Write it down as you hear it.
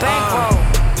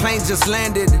Plane just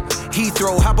landed.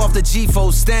 Heathrow, hop off the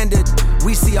G4 standard.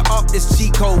 We see her up, it's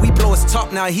G-code. We blow his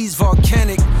top, now he's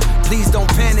volcanic. Please don't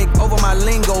panic over my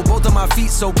lingo. Both of my feet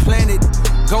so planted.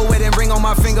 Go ahead and ring on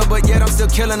my finger, but yet I'm still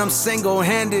killing them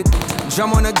single-handed.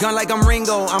 Drum on a gun like I'm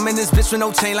Ringo. I'm in this bitch with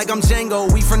no chain like I'm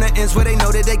Django. We from the ends where they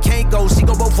know that they can't go. She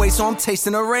go both ways, so I'm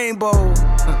tasting a rainbow.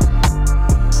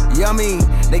 Yummy,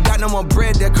 they got no more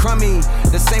bread, they're crummy.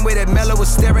 The same way that Mello was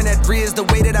staring at Bree is the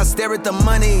way that I stare at the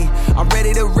money. I'm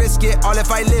ready to risk it, all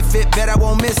if I lift it, bet I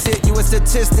won't miss it. You a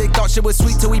statistic, thought shit was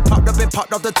sweet till we popped up and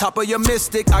popped off the top of your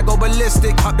mystic. I go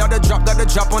ballistic, hopped out the drop, got the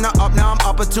drop on the up, now I'm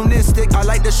opportunistic. I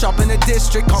like to shop in the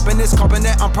district, copping this, copping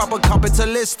that, I'm proper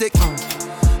capitalistic.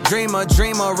 Dreamer,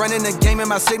 running the game in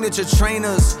my signature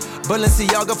trainers.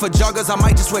 Balenciaga for joggers, I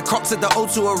might just wear Crocs at the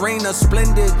O2 Arena,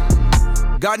 splendid.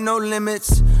 Got no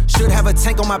limits, should have a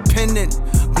tank on my pendant.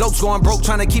 Blokes going broke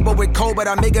trying to keep up with Cole, but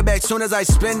I make it back soon as I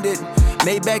spend it.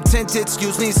 Maybach tinted,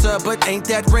 excuse me sir, but ain't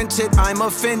that rented? I'm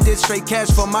offended, straight cash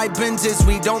for my Benzes.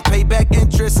 We don't pay back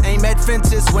interest, aim at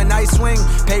fences when I swing.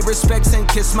 Pay respects and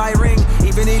kiss my ring,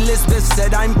 even Elizabeth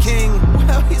said I'm king.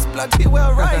 Well, he's bloody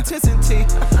well right, isn't he?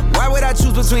 Why would I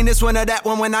choose between this one or that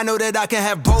one when I know that I can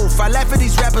have both? I laugh at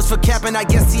these rappers for capping, I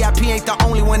guess CIP ain't the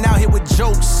only one out here with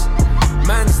jokes.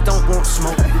 Mans don't want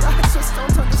smoke. I just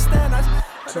don't understand. I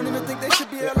don't even think they should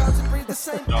be allowed to breathe the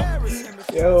same air.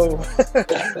 Yo,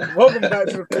 welcome back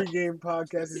to the Pregame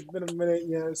Podcast. It's been a minute,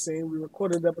 you know what I'm saying? We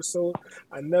recorded an episode.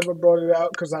 I never brought it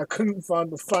out because I couldn't find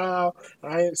the file.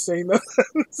 I ain't saying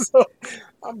nothing. So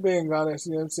I'm being honest,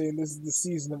 you know what I'm saying? This is the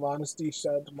season of honesty.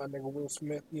 Shout out to my nigga Will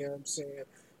Smith, you know what I'm saying?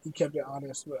 He kept it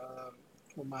honest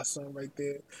with my son right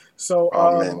there. So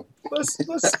let's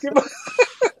skip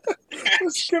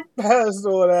let's skip past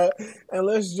all that and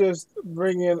let's just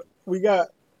bring in. We got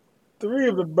 3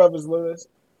 of the brothers with us,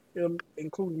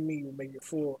 including me. We'll make it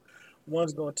 4.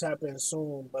 One's gonna tap in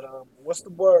soon, but what's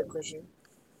the word, Christian?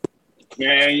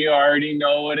 Man, you already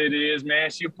know what it is, man.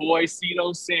 It's your boy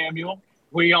Cito Samuel.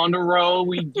 We on the road,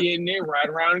 we getting it right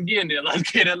around and getting it.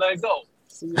 Let's get it, let's go.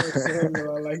 Cito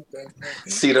Samuel, I like that.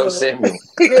 Cito Samuel.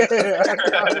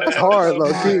 It's hard,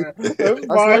 low key. That's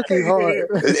lucky hard.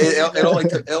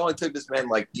 It only took this man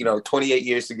 28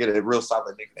 years to get a real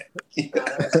solid nickname.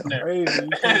 That's crazy.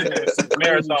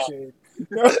 Marathon.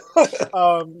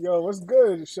 Yo, what's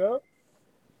good, Chef?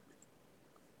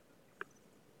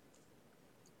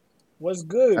 What's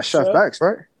good? That's Chef Bex,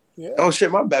 right? Yeah. Oh shit,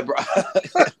 my bad, bro.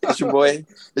 It's your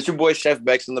boy Chef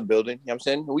Bex in the building. You know what I'm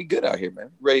saying? We good out here,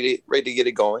 man. Ready to get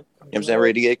it going. You know what I'm saying?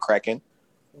 Ready to get it cracking.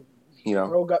 You know.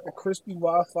 Bro got the crispy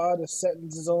Wi-Fi, the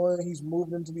settings is on, he's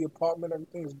moved into the apartment,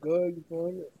 everything's good, you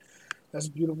feel me? That's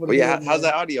beautiful. But yeah, how's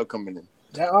that audio coming in?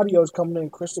 That audio is coming in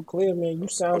crystal clear, man. You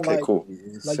sound cool.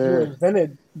 Like you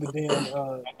invented the damn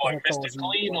Mr.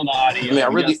 Clean on the audio. I mean,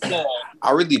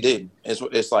 I really did.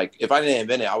 It's like if I didn't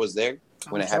invent it, I was there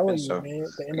when it happened. You, so man,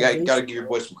 you gotta give your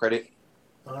boy some credit.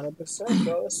 100%,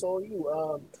 bro. It's all you.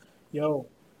 Yo,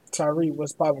 Tyree,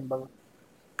 what's poppin', brother?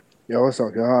 Yo, what's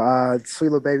up, y'all? Sweet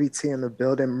little baby T in the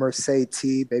building. Mercedes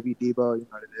T, baby Debo. You know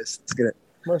what it is. Let's get it.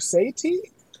 Mercedes?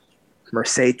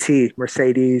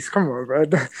 Mercedes. Come on, bro.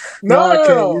 No, I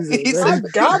can't use it. I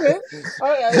got it. You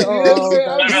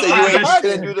ain't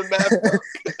shit do the math.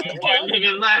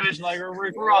 Living lavish like a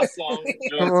Rick Ross song.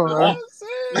 Come on, man.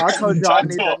 I told you I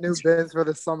need that new Benz for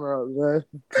the summer up, man.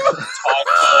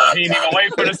 He didn't even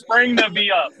wait for the spring to be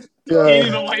up. Yeah. He didn't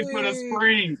even wait for the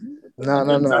spring.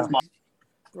 No.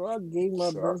 Bro, I gave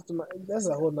my Benz to my... That's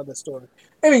a whole nother story.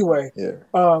 Anyway. Yeah.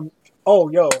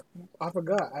 Yo, I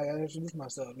forgot. I introduced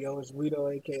myself. Yo, it's Rito,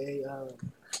 a.k.a.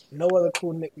 No other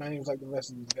cool nicknames like the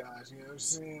rest of these guys. You know what I'm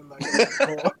saying? Like,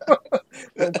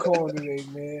 I'm calling today,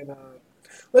 man.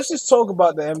 Let's just talk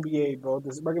about the NBA, bro.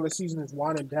 This regular season is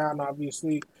winding down,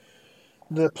 obviously.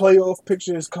 The playoff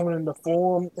picture is coming into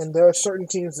form, and there are certain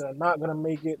teams that are not going to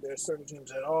make it. There are certain teams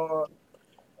that are.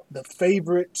 The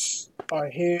favorites are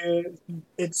here.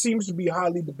 It seems to be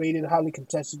highly debated, highly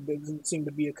contested. There doesn't seem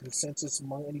to be a consensus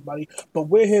among anybody. But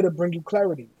we're here to bring you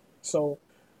clarity. So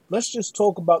let's just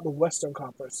talk about the Western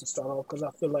Conference to start off, because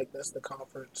I feel like that's the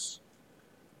conference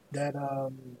that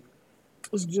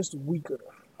is just weaker,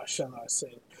 shall I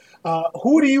say.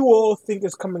 Who do you all think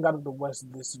is coming out of the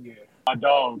West this year? My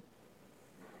dog.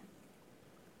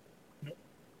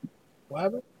 What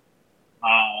happened?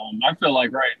 I feel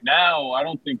like right now, I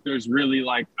don't think there's really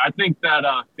I think that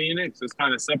Phoenix has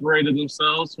kind of separated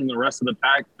themselves from the rest of the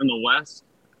pack in the West.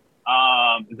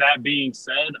 That being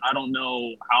said, I don't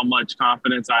know how much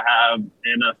confidence I have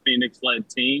in a Phoenix-led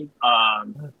team.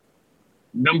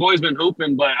 Them boys been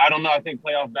hooping, but I don't know. I think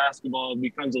playoff basketball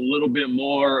becomes a little bit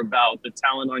more about the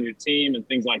talent on your team and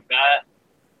things like that.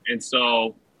 And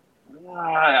so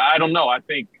I don't know. I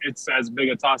think it's as big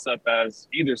a toss-up as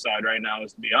either side right now,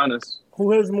 is to be honest.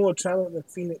 Who has more talent than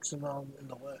Phoenix in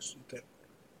the West, you think?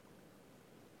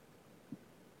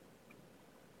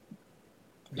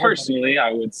 Personally,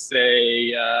 I would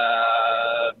say,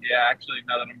 actually,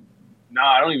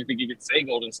 I don't even think you could say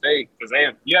Golden State because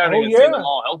you haven't even seen them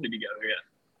all healthy together yet.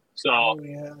 So,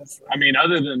 that's right. I mean,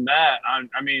 other than that,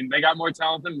 I mean, they got more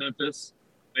talent than Memphis.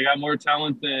 They got more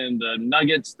talent than the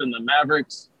Nuggets, than the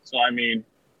Mavericks. So, I mean,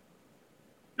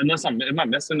 am I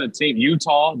missing a team?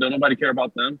 Utah, don't nobody care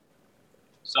about them.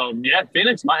 So, yeah,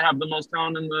 Phoenix might have the most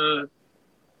talent in the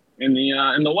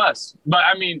West. But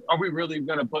I mean, are we really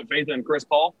going to put faith in Chris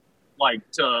Paul, like,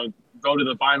 to go to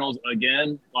the finals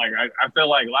again? Like, I feel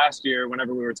like last year,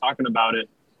 whenever we were talking about it,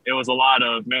 it was a lot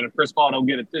of, man, if Chris Paul don't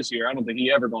get it this year, I don't think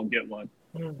he ever going to get one.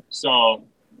 So,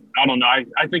 I don't know. I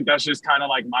think that's just kind of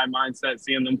like my mindset,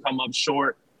 seeing them come up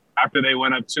short after they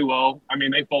went up 2-0. I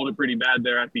mean, they folded pretty bad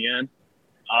there at the end.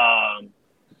 I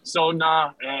don't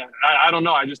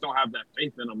know. I just don't have that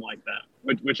faith in them like that.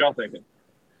 What y'all thinking?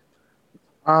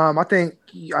 I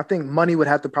think money would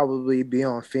have to probably be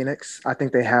on Phoenix. I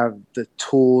think they have the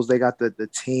tools. They got the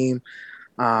team,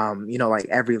 like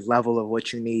every level of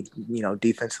what you need,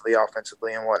 defensively,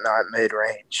 offensively, and whatnot,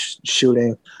 mid-range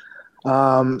shooting.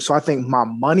 So I think my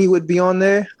money would be on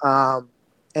there. And,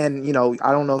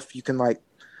 I don't know if you can, like,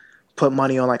 put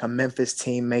money on, like, a Memphis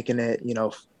team making it,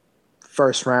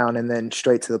 first round and then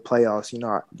straight to the playoffs. You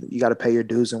got to pay your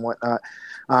dues and whatnot.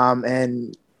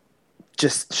 And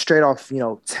just straight off,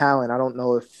 talent, I don't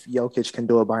know if Jokic can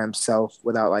do it by himself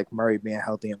without, like, Murray being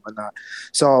healthy and whatnot.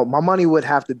 So my money would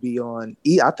have to be on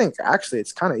 – I think, actually,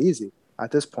 it's kind of easy at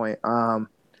this point. And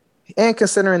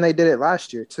considering they did it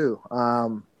last year too,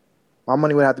 my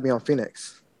money would have to be on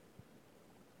Phoenix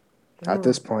at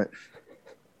this point.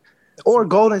 Or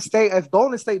Golden State. If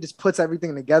Golden State just puts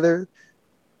everything together,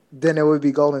 then it would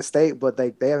be Golden State, but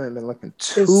they haven't been looking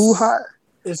too hot.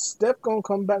 Is Steph going to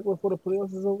come back before the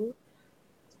playoffs is over?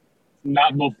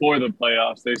 Not before the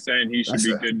playoffs. They're saying he should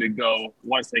be good to go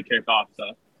once they kick off,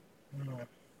 though.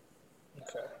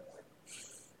 Okay.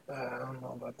 I don't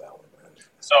know about that one, man.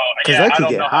 So, I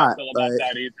don't know how I feel about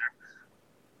that either.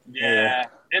 Yeah.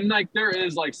 And, like, there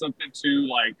is, like, something to,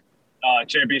 like,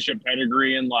 championship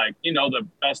pedigree and, like, the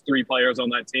best three players on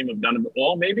that team have done it.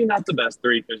 Well, maybe not the best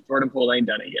three because Jordan Poole ain't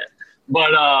done it yet.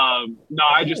 But, no,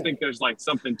 I just think there's, like,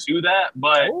 something to that.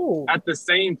 But at the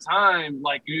same time,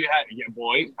 like, you had –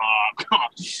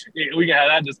 we can have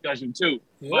that discussion too.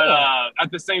 Yeah. But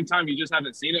at the same time, you just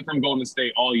haven't seen it from Golden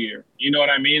State all year. You know what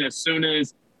I mean? As soon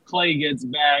as Clay gets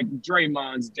back,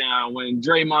 Draymond's down. When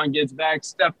Draymond gets back,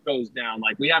 Steph goes down.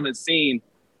 Like, we haven't seen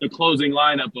the closing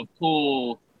lineup of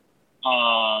Poole,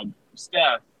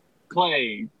 Steph,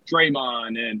 Clay,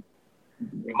 Draymond, and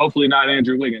hopefully not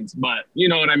Andrew Wiggins. But you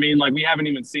know what I mean? Like, we haven't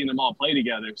even seen them all play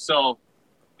together. So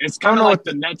it's kind of like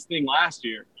the Nets thing last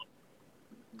year.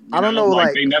 I don't know,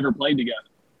 like they never played together.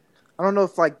 I don't know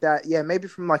if like that. Yeah, maybe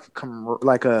from like a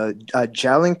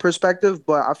gelling perspective,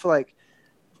 but I feel like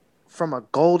from a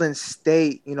Golden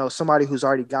State, somebody who's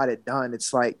already got it done,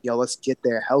 it's like, yo, let's get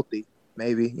there healthy.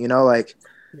 Maybe, like.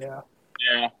 Yeah.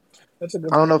 That's a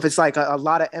good. I don't know if it's like a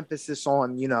lot of emphasis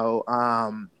on,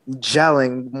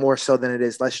 gelling more so than it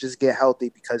is let's just get healthy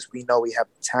because we know we have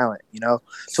the talent,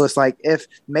 So it's like if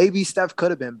maybe Steph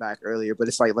could have been back earlier, but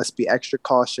it's like let's be extra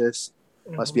cautious.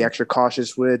 Let's be extra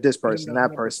cautious with this person,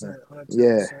 that person.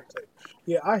 100%.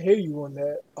 Yeah, I hear you on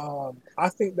that. I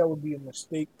think that would be a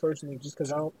mistake personally, just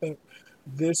because I don't think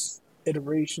this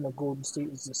iteration of Golden State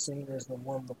is the same as the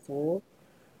one before.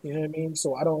 You know what I mean?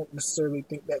 So I don't necessarily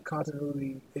think that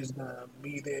continuity is going to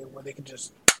be there where they can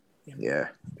just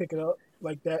pick it up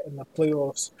like that in the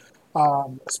playoffs.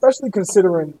 Especially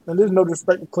considering, and there's no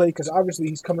disrespect to Clay, because obviously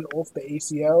he's coming off the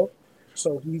ACL.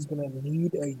 So he's going to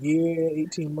need a year,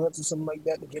 18 months or something like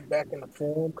that to get back into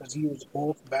form because he was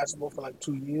off basketball for like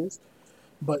 2 years.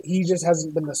 But he just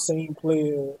hasn't been the same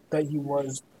player that he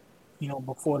was,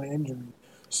 before the injury.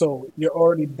 So you're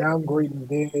already downgrading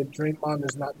there. Draymond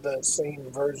is not the same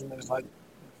version as like,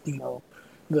 the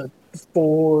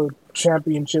 4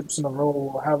 championships in a row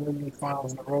or however many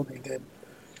finals in a row they did.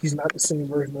 He's not the same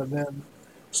version of them.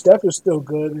 Steph is still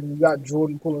good, and you got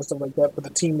Jordan Poole and stuff like that, but the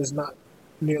team is not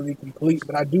nearly complete.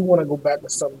 But I do want to go back to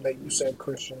something that you said,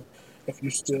 Christian, if you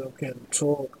still can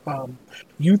talk.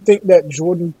 You think that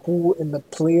Jordan Poole in the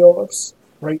playoffs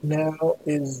right now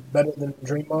is better than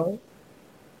Draymond?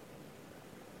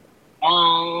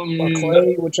 Or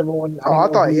Clay, whichever one. I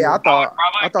thought you was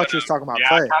talking about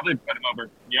Clay. I'd probably put him over.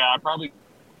 Yeah, I'd probably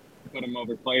put him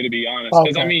over Clay, to be honest.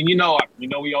 Because I mean,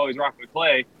 we always rock with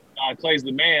Clay. Clay's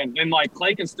the man, and like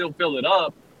Clay can still fill it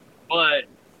up. but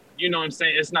you know what I'm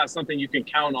saying? It's not something you can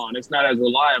count on. It's not as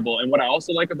reliable. And what I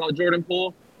also like about Jordan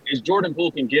Poole is Jordan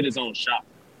Poole can get his own shot.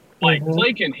 Like,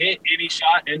 Klay can hit any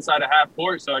shot inside a half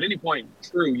court. So at any point,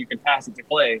 true, you can pass it to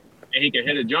Klay and he can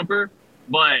hit a jumper.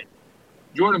 But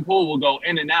Jordan Poole will go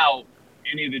in and out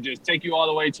and either just take you all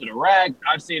the way to the rack.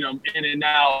 I've seen him in and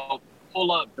out,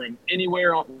 pull up from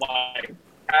anywhere on like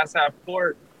past half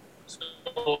court.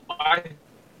 So I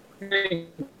think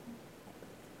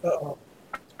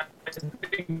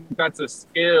that's a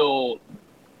skill,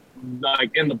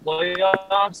 like in the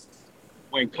playoffs,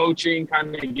 when coaching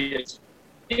kind of gets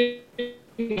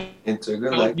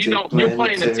intergalactic. You know, you're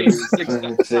playing a team 6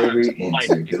 times. Like,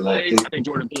 I think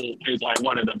Jordan Poole is like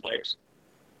one of them players.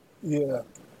 Yeah.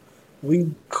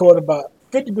 We caught about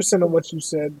 50% of what you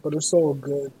said, but it's all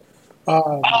good.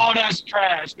 Oh, that's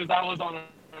trash, because I was on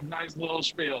a nice little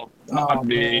spiel. Oh,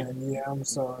 man. Yeah, I'm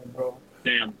sorry, bro.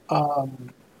 Damn.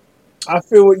 I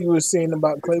feel what you were saying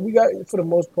about Klay. We got, for the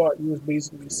most part, you was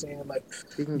basically saying, like,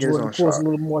 Jordan Poole's a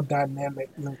little more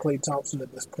dynamic than Klay Thompson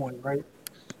at this point, right?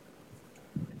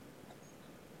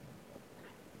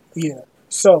 Yeah.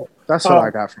 So that's what I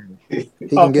got from him. He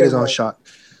can get his own shot.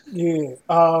 Yeah.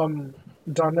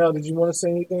 Darnell, did you want to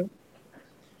say anything?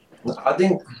 I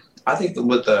think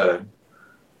with the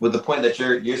point that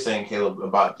you're saying, Caleb,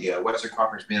 about the Western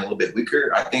Conference being a little bit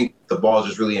weaker, I think the ball is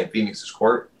just really in Phoenix's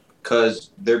court because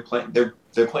they're playing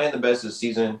the best this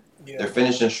season. Yeah. They're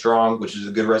finishing strong, which is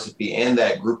a good recipe, and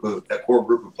that core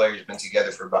group of players has been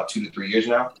together for about 2 to 3 years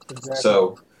now. Exactly.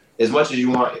 So as much as you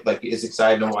want, like, it's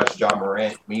exciting to watch Ja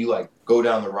Morant, when you like go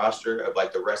down the roster of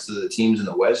like the rest of the teams in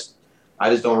the West, I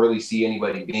just don't really see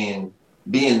anybody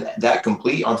being that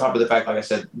complete. On top of the fact, like I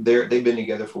said, they've been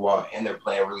together for a while and they're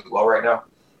playing really well right now.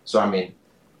 So I mean,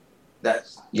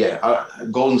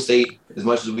 Golden State. As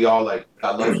much as we all like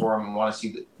got love for them and want to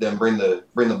see them bring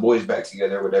the boys back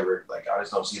together, or whatever. Like, I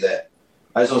just don't see that.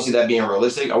 I just don't see that being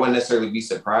realistic. I wouldn't necessarily be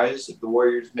surprised if the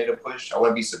Warriors made a push. I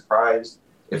wouldn't be surprised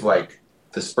if like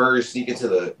the Spurs sneak into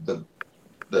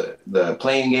the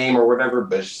playing game or whatever.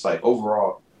 But it's just like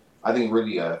overall, I think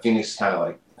really Phoenix kind of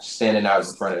like standing out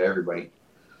in front of everybody.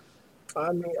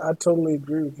 I mean, I totally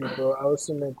agree with you, bro. I was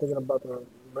sitting there thinking about the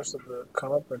rest of the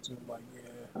conference and like,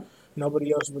 yeah,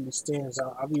 nobody else really stands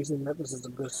out. Obviously, Memphis is a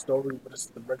good story, but it's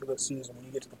the regular season. When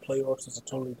you get to the playoffs, it's a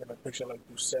totally different picture, like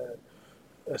you said.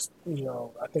 It's, you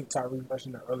know, I think Tyree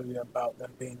mentioned it earlier about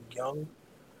them being young,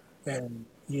 and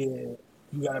yeah,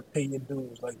 you gotta pay your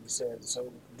dues, like you said.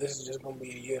 So this is just gonna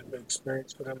be a year of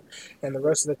experience for them. And the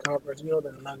rest of the conference, you know,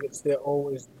 the Nuggets, they're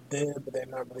always there, but they're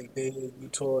not really there.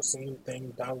 Utah, same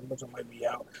thing. Donovan Mitchell might be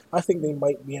out. I think they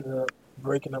might be ended up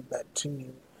breaking up that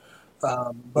team.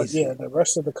 But yeah, the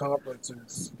rest of the conference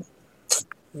is,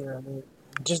 you know what I mean,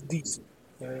 just decent.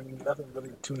 You know what I mean? Nothing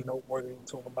really too noteworthy to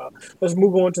talk about. Let's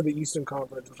move on to the Eastern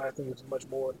Conference, which I think is much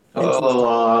more interesting.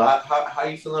 How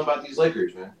you feeling about these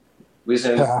Lakers, man? We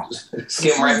said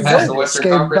skim right past the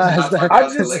Western Conference.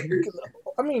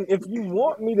 I mean, if you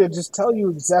want me to just tell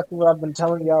you exactly what I've been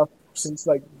telling y'all since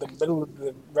like the middle of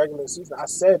the regular season, I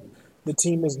said the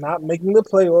team is not making the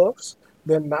playoffs.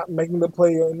 They're not making the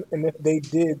play-in, and if they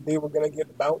did, they were gonna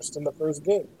get bounced in the first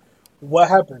game. What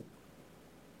happened?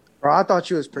 Bro, I thought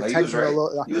you was protecting your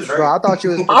little. Bro, I thought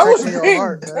you was protecting your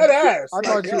heart, man. Ass. I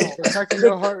thought you was protecting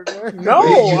your heart, man. No,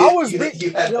 I was. You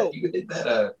hit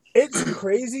that. It's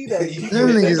crazy that them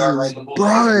niggas is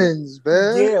buns,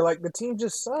 man. Yeah, like the team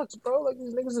just sucks, bro. Like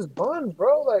these niggas is buns,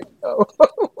 bro. Like, yo,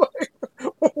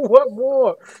 what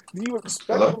more do you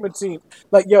expect from a team?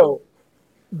 Like, yo,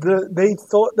 they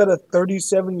thought that a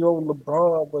 37-year-old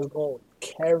LeBron was going to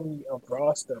carry a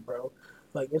roster, bro.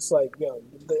 Like, it's like, yo,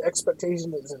 the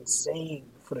expectation is insane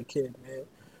for the kid, man.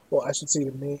 Well, I should say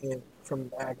the man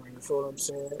from Akron, you feel what I'm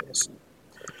saying?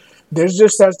 There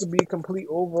just has to be a complete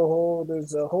overhaul.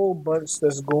 There's a whole bunch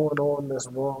that's going on that's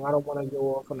wrong. I don't want to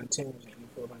go off on a tangent, you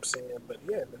feel what I'm saying? But,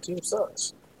 yeah, the team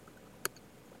sucks.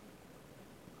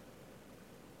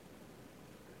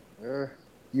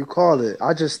 You called it.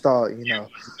 I just thought, you know.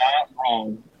 Not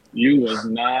wrong. You was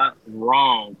not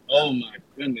wrong. Oh, my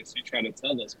goodness. You tried to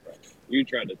tell us, bro. You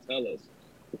tried to tell us.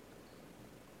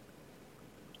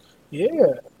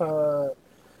 Yeah.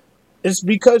 It's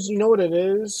because, you know what it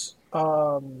is?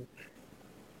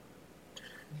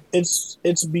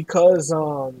 It's because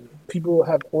people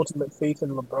have ultimate faith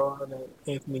in LeBron and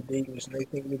Anthony Davis, and they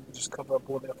think they can just cover up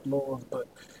all their flaws. But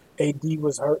AD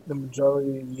was hurt the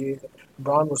majority of the year.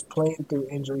 LeBron was playing through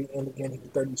injury, and again, he's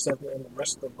 37, and the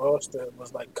rest of the roster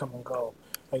was like come and go.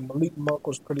 Like Malik Monk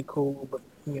was pretty cool, but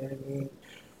you know what I mean?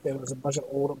 There was a bunch of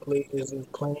older players. They was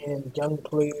playing young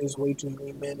players way too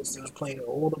many minutes. They was playing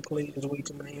older players way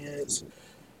too many minutes.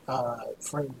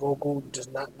 Frank Vogel does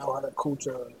not know how to coach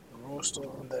a roster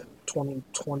in the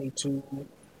 2022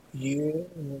 year,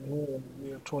 in the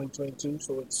year 2022.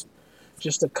 So it's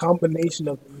just a combination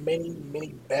of many,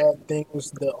 many bad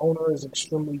things. The owner is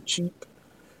extremely cheap.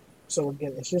 So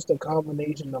again, it's just a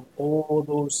combination of all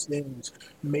those things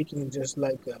making just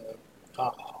like a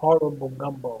horrible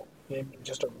gumbo. You know what I mean?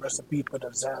 Just a recipe for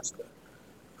disaster.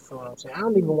 You know what I'm saying? I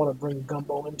don't even want to bring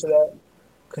gumbo into that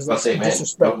because I'll that's say, man,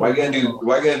 disrespectful. why you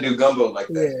gonna do gumbo like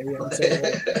that? Yeah, I'm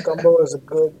saying gumbo is a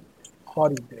good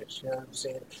hearty dish. You know what I'm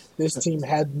saying? This team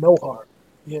had no heart.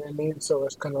 You know what I mean? So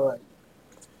it's kind of like,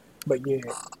 but yeah.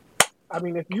 I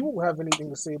mean, if you have anything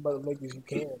to say about the Lakers, you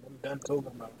can. I'm done talking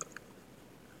about it.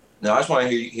 No, I just want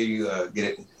to hear you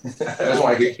get it. I just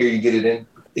want to hear you get it in.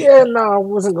 Yeah, no, I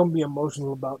wasn't gonna be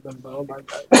emotional about them, bro.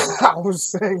 Like I was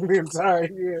saying the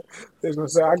entire year, they was gonna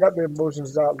say I got the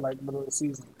emotions out like middle of the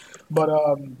season. But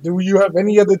do you have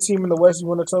any other team in the West you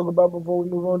want to talk about before we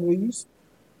move on to the East?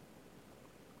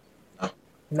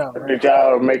 No. Right? Did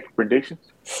y'all make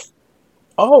predictions?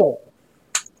 Oh,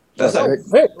 That's like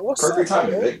Vic, what's perfect up,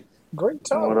 timing, man? Vic. Great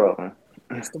time. What up, man?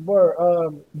 That's the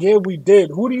word. Yeah, we did.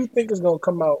 Who do you think is gonna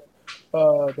come out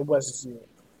the West this year?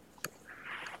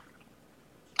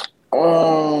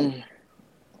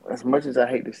 As much as I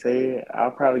hate to say it,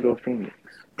 I'll probably go Phoenix.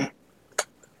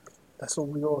 That's what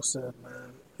we all said,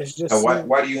 man. It's just And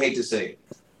why do you hate to say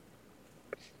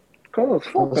Cause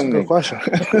fuck That's a them good niggas. question.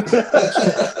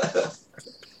 it?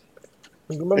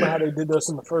 you remember how they did us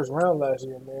in the first round last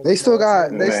year, man. They still got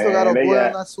a Man, they boy got-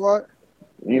 on that squad.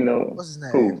 You know What's his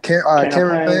name? who? Cameron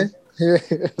Campaign. Payne.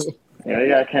 Yeah, they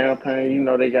got campaign. You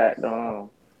know they got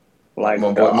like My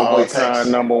the boy Tex.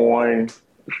 all-time number one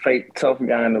fake tough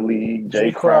guy in the league,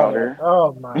 Jay Crowder.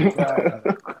 Oh my god.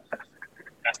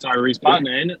 That's Tyrese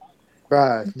partner, ain't it?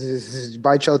 Right, just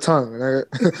bite your tongue. Nigga.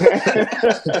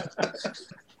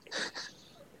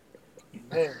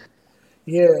 Man.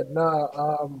 Yeah,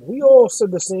 we all said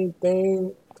the same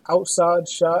thing. Outside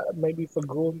shot, maybe for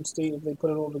Golden State if they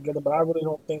put it all together, but I really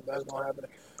don't think that's gonna happen.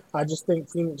 I just think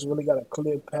Phoenix really got a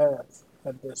clear path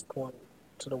at this point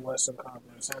to the Western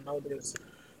Conference. I know there's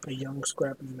a young,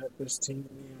 scrappy Memphis team,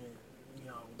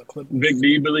 and, the Clippers. Vic, do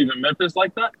you believe in Memphis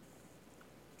like that?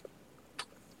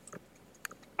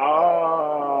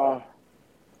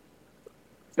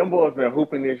 Them boys been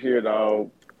hooping this year, dog.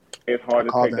 It's hard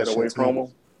to call take that that away shit, from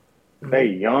too. them. They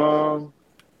young,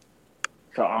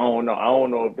 so I don't know. I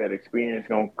don't know if that experience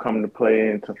gonna come to play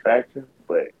into factor.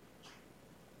 But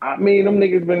I mean, them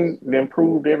niggas been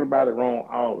proved everybody wrong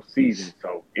all season,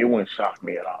 so it wouldn't shock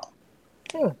me at all.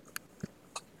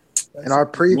 In our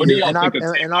What do preview, y'all in our, think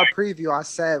of in our preview, I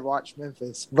said watch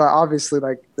Memphis, but obviously,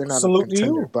 like they're not Salute a to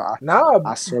contender. you. But Nah,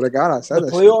 I swear to God, I said the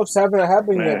that. playoffs haven't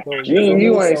happened Man, yet, though.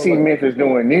 you ain't So, see like, Memphis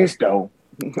doing this though.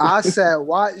 I said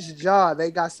watch Ja.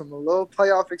 They got some little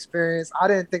playoff experience. I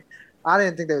didn't think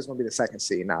they was gonna be the second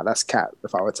seed. Nah, that's cap.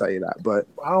 If I would tell you that, but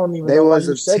I don't even they know why was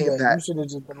you a said team that. that- You should have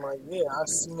just been like, yeah, I've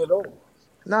seen it all.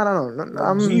 no. Like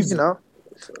I'm Jeezy. No.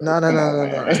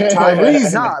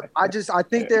 Tyrese. Nah, I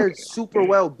think they're super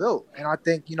well built, and I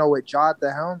think with Ja at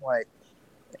the helm, like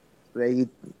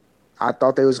I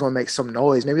thought they was gonna make some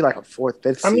noise, maybe like a fourth,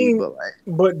 fifth seed, I mean, but like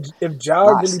but if Ja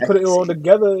Not really put it second all seed.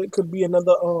 together, it could be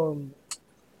another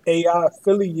AI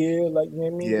Philly year. Like, you know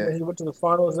what I mean? Yeah. When he went to the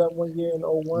finals that one year in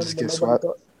 01 Just when get nobody swept.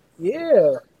 thought. Yeah. You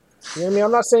know what I mean?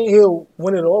 I'm not saying he'll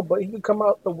win it all, but he could come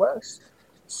out the West.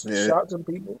 Yeah. Shock some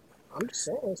people. I'm just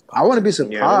saying. It's I wouldn't be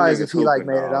possible. surprised niggas if he like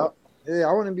hooping, made it dog. out. Yeah,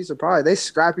 I wouldn't be surprised. They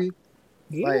scrappy.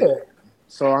 Yeah. like,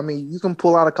 So I mean, you can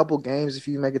pull out a couple games if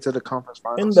you make it to the conference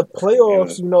finals. In the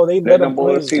playoffs, they Let let them him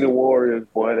play. boys see the Warriors,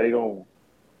 boy. They gonna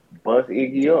bust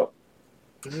Iggy up.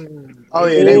 Oh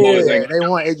yeah, Them they boys yeah, ain't they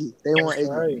want Iggy. They want That's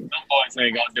Iggy. right. Them boys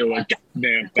ain't gonna do a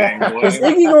goddamn thing, boy. Is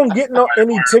Iggy gonna get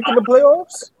any tick in the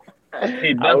playoffs?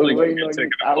 He definitely gonna get on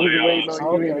taken you. I was waiting playoffs.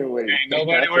 on you Okay. anyway. Ain't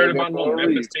nobody I worried said that about no for a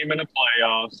Memphis reason. team in the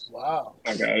playoffs. Wow.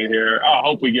 Fuck out of here. I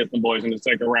hope we get the boys in the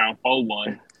second round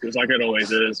 4-1, just like it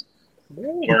always is.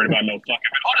 Ooh. Worried about no fucking.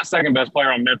 Oh, the second best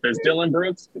player on Memphis, Dylan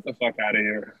Brooks. Get the fuck out of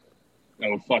here.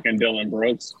 No fucking Dylan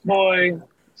Brooks, boy.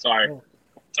 Sorry.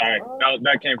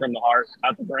 That came from the heart,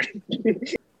 not the brain.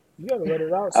 You gotta let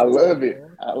it out. I love sometime, it.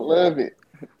 man. I love it.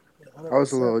 I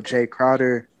was a little Jay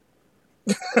Crowder.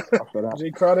 After that. Jay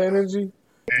Crowder energy.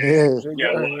 Yeah. Jay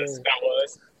Yeah, Crowder, it was. That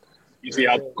was. You see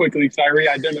how quickly Tyree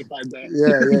identified that?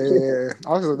 Yeah.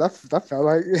 I was that felt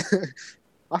like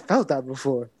I felt that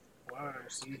before. Wow,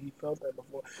 see, he felt that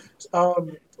before.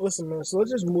 Listen, man. So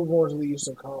let's just move on to the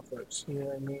Eastern Conference. You know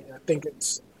what I mean? I think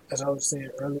it's, as I was saying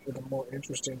earlier, the more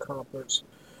interesting conference.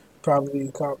 probably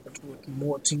a conference with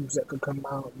more teams that could come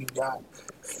out. You got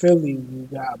Philly, you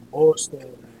got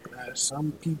Boston.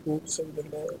 Some people say the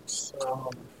Nets.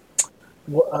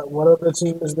 What other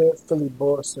team is there? Philly,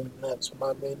 Boston, Nets.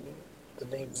 My man, the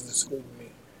names is escaping me.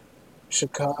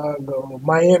 Chicago,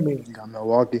 Miami, You got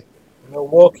Milwaukee.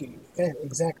 Milwaukee. Yeah,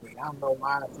 exactly. I don't know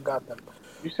why I forgot them.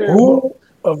 You said Who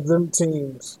of them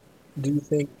teams do you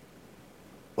think?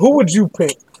 Who would you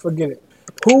pick? Forget it.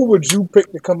 Who would you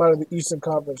pick to come out of the Eastern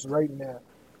Conference right now?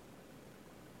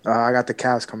 I got the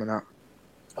Cavs coming out.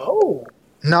 Oh,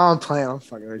 No, I'm playing. I'm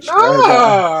fucking with you.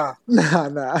 nah.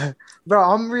 Nah. Bro,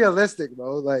 I'm realistic,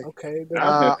 bro. Like, Okay,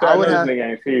 I I know would this have.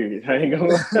 nigga ain't serious. I ain't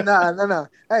gonna lie. Nah.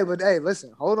 Hey, but hey,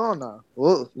 listen, hold on now.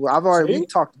 I've already See? we've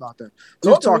talked about them.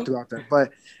 Talk We've to me. talked about them,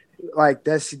 but like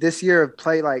this year of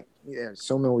play, like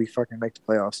assuming we fucking make the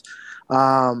playoffs,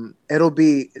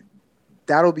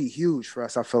 that'll be huge for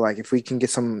us. I feel like if we can get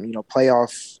some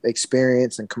playoff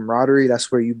experience and camaraderie,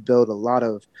 that's where you build a lot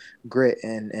of grit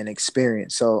and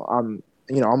experience. So I'm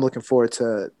looking forward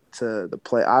to the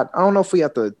play. I don't know if we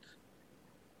have to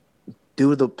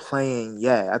do the playing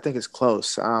yet. I think it's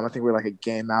close. I think we're like a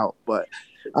game out, but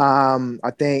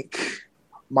I think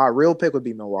my real pick would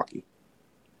be Milwaukee.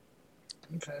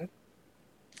 Okay.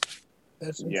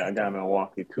 That's Yeah, I interesting. got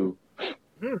Milwaukee too.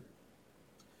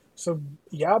 So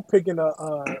y'all picking a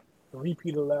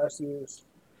repeat of last year's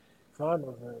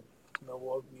finals in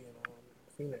Milwaukee and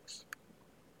Phoenix.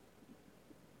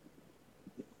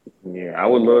 Yeah, I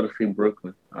would love to see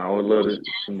Brooklyn. I would love to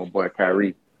see my boy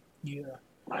Kyrie. Yeah.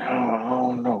 I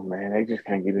don't know, man. They just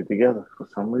can't get it together for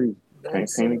some reason. Can't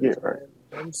seem to get right.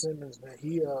 Ben Simmons, man.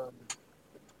 He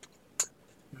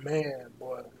man,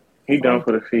 boy. He done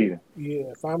for the season.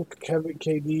 Yeah, if I'm Kevin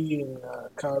KD and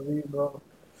Kyrie, bro,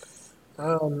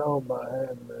 I don't know about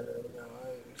him, man.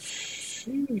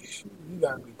 You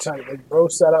gotta be tight. Like, bro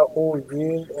sat out all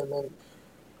year and then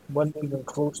wasn't even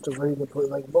close to ready to play.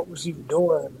 Like, what was he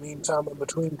doing in the meantime and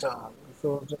between time? You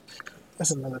feel what I'm saying?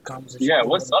 That's another conversation. Yeah,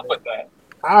 what's up with that?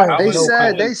 I have They no said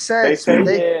clue. They they said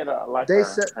they he had like they a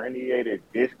said- herniated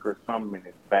disc or something in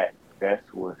his back. That's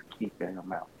what's keeping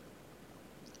him out.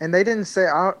 and they didn't say.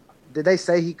 Did they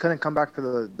say he couldn't come back to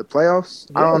the playoffs?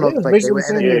 I Yeah, don't know they if like, they basically were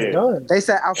saying interviewed. he's done. They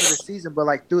said out for the season, but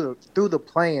like through the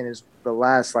playing is the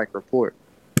last like report.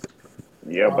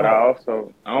 Yeah, but I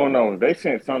don't know. They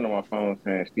sent something to my phone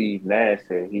saying Steve Nash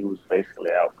said he was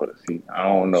basically out for the season. I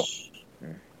don't know.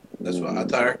 That's what I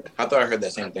thought. I thought I heard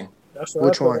that same thing. That's what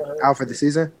Which I thought one? I heard. Out for the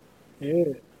season? Yeah,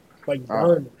 like Oh.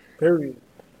 done. Period.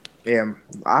 Yeah,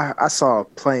 I saw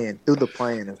playing through the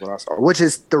playing is what I saw, which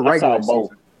is the I saw regular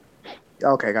both. season.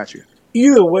 Okay, got you.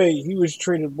 Either way, he was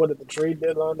traded at the trade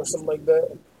deadline or something like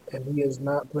that, and he has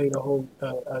not played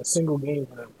a single game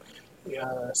for them.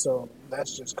 Yeah, so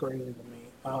that's just crazy to me.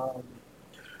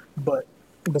 But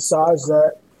besides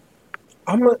that,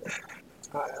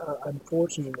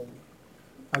 unfortunately,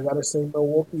 I gotta say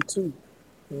Milwaukee too.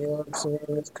 You know what I'm saying?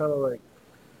 It's kind of like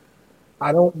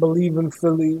I don't believe in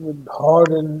Philly with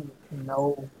Harden.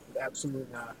 No,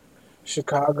 absolutely not.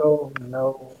 Chicago,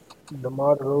 no.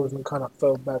 DeMar DeRozan kind of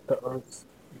fell back to earth.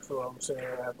 You feel what I'm saying?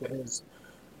 After his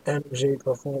MJ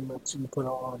performance he put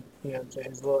on, you know what I'm saying?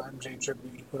 His little MJ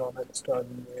tribute he put on at the start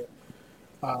of the year.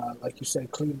 Like you said,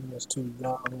 Cleveland is too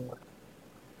young.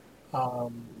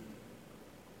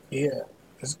 Yeah,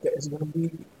 it's gonna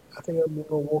be. I think it'll be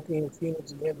Milwaukee and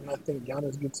Phoenix again, and I think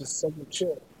Giannis gets his second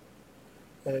chip.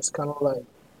 And it's kind of like,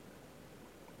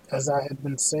 as I had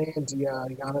been saying to y'all,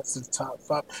 Giannis is top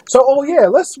 5. So,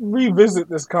 let's revisit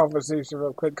this conversation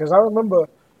real quick because I remember,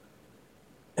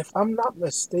 if I'm not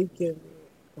mistaken,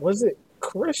 was it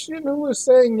Christian who was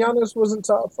saying Giannis wasn't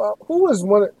top 5? Who was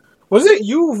one? Was it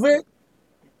you, Vic?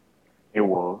 It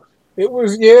was. It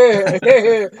was, yeah.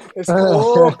 It's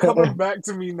all coming back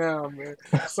to me now, man.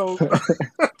 So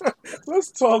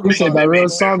let's talk You about said that. real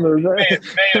Summer, May have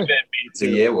been me too.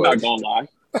 Yeah, it I'm not was. gonna lie.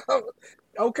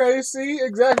 Okay, see,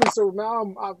 exactly. So now I'm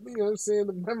you know what I'm saying,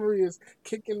 the memory is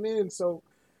kicking in. So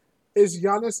is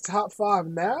Giannis top 5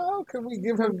 now? Can we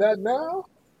give him that now?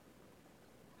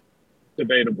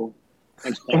 Debatable.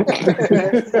 I'm just playing.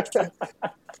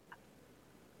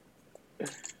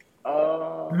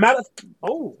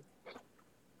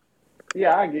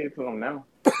 Yeah, I get it to him now.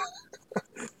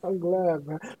 I'm glad,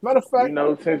 man. Matter of fact, You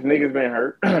know, since niggas been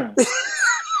hurt.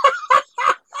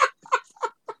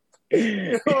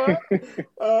 you know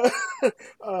what?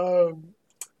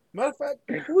 Matter of fact,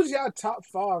 who's y'all top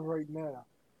 5 right now?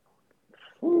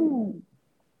 Ooh.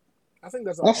 I think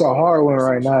that's That's a hard one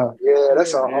right now. Yeah,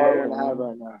 that's a Yeah. hard one to have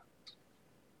right now.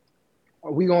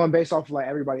 Are we going based off of like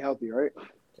everybody healthy, right?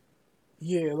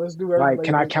 Yeah, let's do everybody. Like,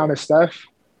 can I count as Steph?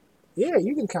 Yeah,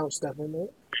 you can count Steph in there.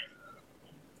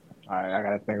 right, I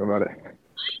gotta think about it.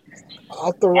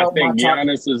 I'll throw I out my think top.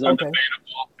 Giannis is Okay.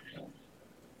 undebatable.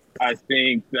 I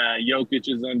think that Jokic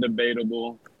is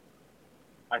undebatable.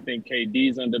 I think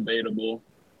KD's undebatable.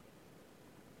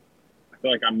 I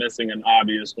feel like I'm missing an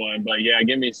obvious one, but yeah,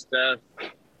 give me Steph.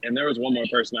 And there was one more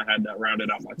person I had that rounded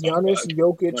out my top Giannis, five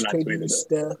Jokic, when I KD, tweeted it.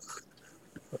 Steph.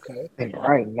 Okay. I think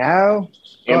right now,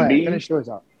 go ahead, Embiid? finish yours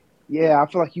out. Yeah, I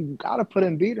feel like you gotta put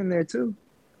Embiid in there too.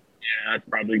 Yeah, I'd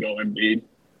probably go Embiid.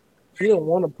 He don't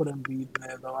want to put Embiid in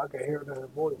there, though. I can hear it in his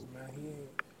voice, man.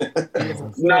 He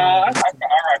doesn't feel No, I Embiid.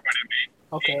 rock with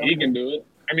Embiid. Okay, He can do it.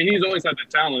 I mean, he's always had the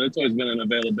talent. It's always been an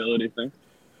availability thing.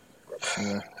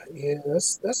 Yeah,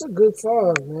 that's a good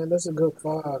five, man. That's a good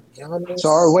five. Giannis.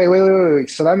 So wait.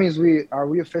 So that means we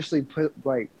officially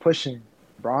pushing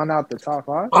Braun out the top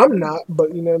five? I'm not,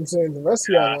 but you know what I'm saying? The rest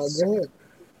of y'all, Yes. go ahead.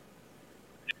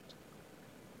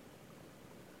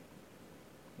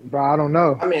 Bro, I don't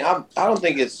know. I mean, I don't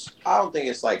think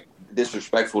it's like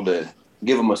disrespectful to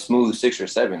give him a smooth 6 or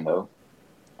 7 though.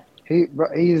 He's You know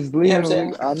leading. what I'm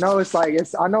saying? I know it's like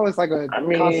a I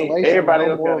mean, consolation. everybody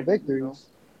No else moral got victories.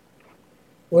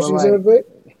 What But, you like- said, Vic?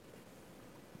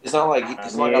 It's not like I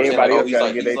it's mean, like I'm saying, like, everybody oh, else he's got to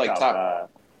like get he's their like top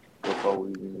top. five before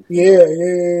we. Yeah,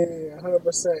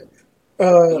 100%.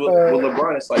 'Cause with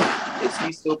LeBron, it's like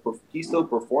he's still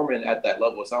performing at that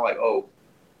level. It's not like, oh,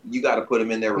 you got to put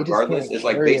him in there He just regardless. can't It's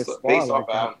like carry based a squad off like of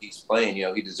that. how he's playing. You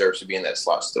know, he deserves to be in that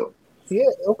slot still. Yeah,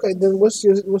 okay, then what's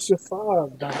your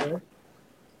five, Dante?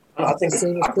 I think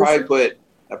Same as I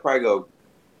probably go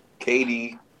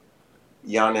KD,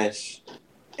 Giannis,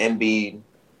 Embiid.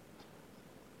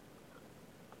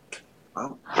 I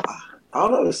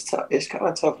don't know. It's tough. It's kind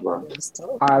of tough, bro. It's tough.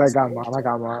 All right, I got mine.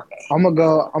 I'm gonna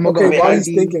go. Okay, go while KD. he's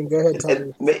thinking, go ahead, Tommy.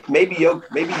 And maybe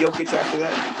Jokic after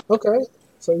that. Okay,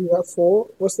 so you got 4.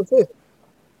 What's the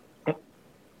 5th?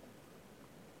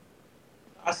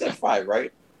 I said 5,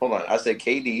 right? Hold on. I said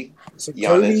KD, So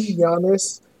Giannis, KD,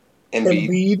 Giannis, Embiid,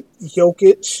 Embiid,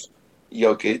 Jokic.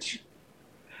 Jokic.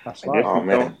 That's I guess fine. Oh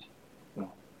man.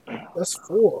 That's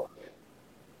 4.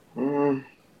 Mm,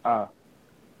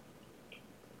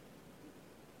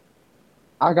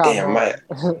 I got damn, mine.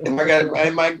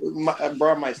 my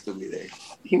bro might still be there.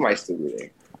 He might still be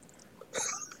there.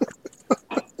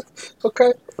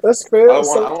 Okay, that's fair. I don't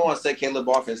So want to say Caleb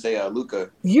off and say Luka.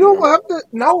 you don't have to.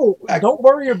 No, I- don't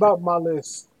worry about my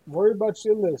list. Worry about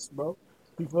your list, bro.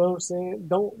 You feel what I'm saying?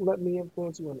 Don't let me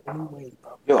influence you in any way,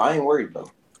 bro. Yo, I ain't worried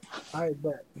though. I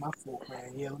bet. My fault,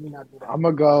 man. Yeah, let me not do that. I'm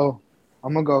gonna go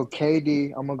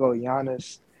KD. I'm gonna go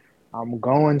Giannis. I'm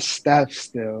going Steph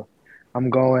still. I'm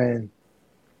going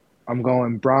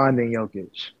Bron and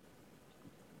Jokic.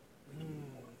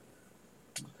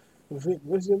 Vic,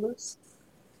 what's your list?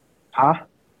 Huh?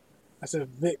 I said,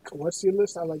 Vic, what's your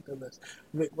list? I like the list.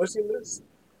 Vic, what's your list?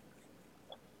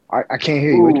 I can't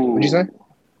hear you. What'd you say?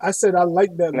 I said, I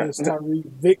like that No, list, no. Tyree.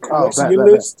 Vic, Oh, what's bet, your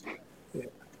bet, list?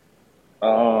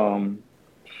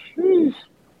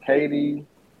 KD,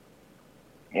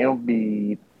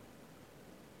 Embiid,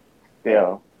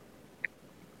 Steph.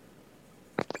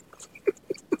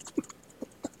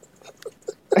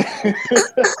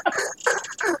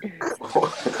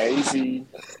 AD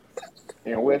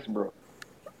and Westbrook.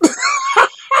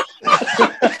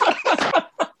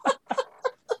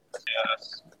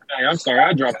 Hey, I'm sorry,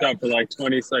 I dropped out for like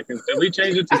 20 seconds. Did we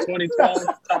change it to 2012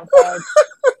 top 5?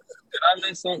 Did I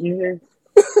miss something here?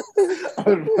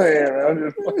 I'm playing, man. I'm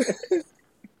just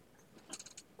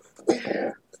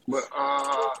playing. But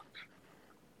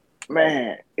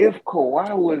man, if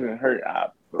Kawhi wasn't hurt,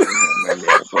 I'd throw him in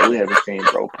there. But we haven't seen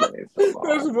bro play in so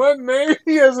There's long. one name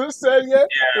he hasn't said yet.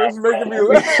 Yeah, It's making me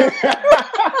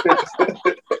laugh.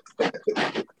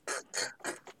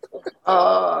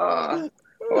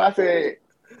 Well, I said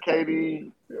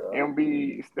KD,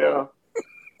 MB, Steph.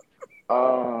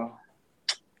 I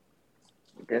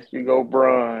guess you go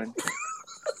Bron.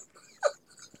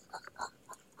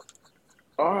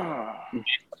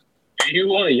 You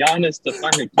want Giannis to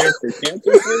find a cure for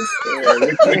cancer first? Or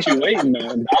what you waiting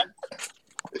on, Doc?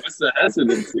 What's the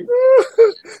hesitancy?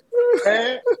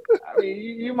 Man, I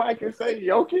mean, you might can say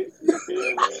Jokic. You feel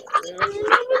me? You never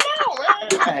know,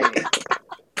 man. Hey.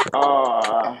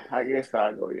 I guess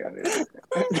I'll go Giannis.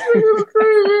 It's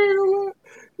crazy.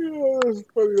 Yeah, that's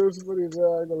funny. That's funny. I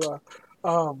ain't gonna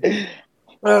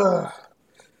lie.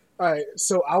 All right,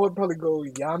 so I would probably go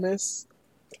Giannis,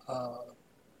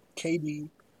 KD,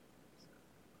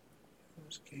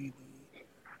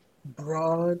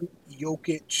 Bron,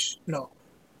 Jokic. No,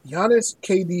 Giannis,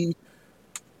 KD,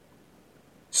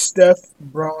 Steph,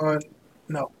 Bron.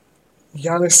 No,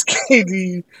 Giannis,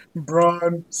 KD,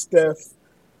 Bron, Steph,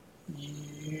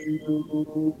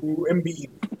 Embiid.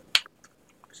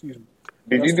 Excuse me.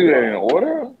 Did you do that in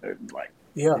order? Like,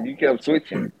 Yeah. you kept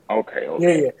switching. Okay.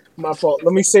 Yeah. My fault.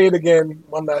 Let me say it again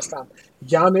one last time.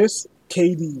 Giannis,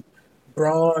 KD,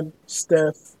 Bron,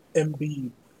 Steph,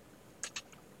 Embiid.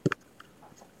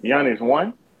 Giannis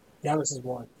won? Giannis is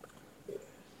one.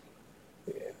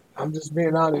 Yeah. I'm just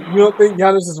being honest. You don't think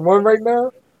Giannis is one right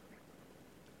now?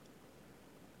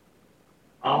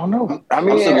 I don't know. I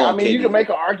mean, you can make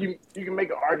an argument. You can make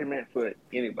an argument for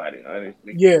anybody,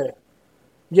 honestly. Yeah.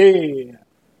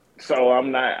 So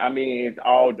I'm not. I mean, it's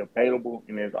all debatable,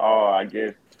 and it's all. I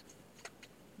guess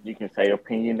you can say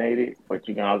opinionated, but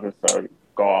you can also sort of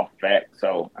go off fact.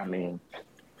 So I mean,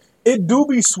 it do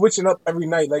be switching up every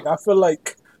night. Like I feel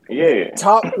like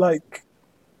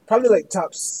probably like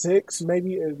top 6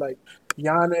 maybe is like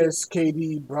Giannis,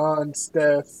 KD, Bron,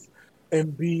 Steph,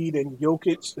 Embiid, and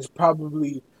Jokic is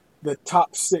probably the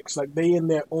top 6. Like they in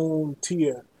their own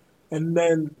tier, and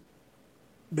then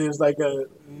there's like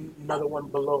another one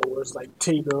below where it's like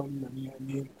Tatum and you know what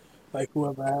I mean, like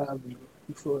whoever have you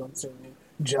feel what I'm saying?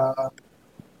 Ja,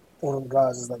 one of them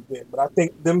guys is like that. But I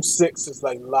think them 6 is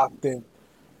like locked in.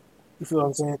 You feel what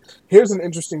I'm saying? Here's an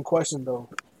interesting question though.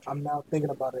 I'm now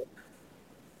thinking about it.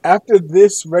 After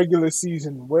this regular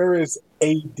season, where is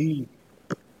AD?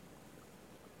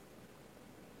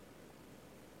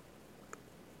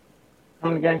 How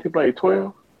many games he played?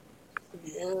 12?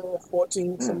 Yeah,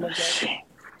 14, something like that.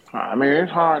 I mean, it's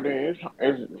hard. It's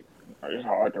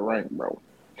hard to rank, bro.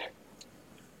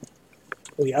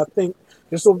 Yeah, I think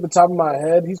just off the top of my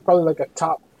head, he's probably like a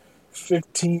top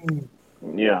 15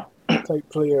 type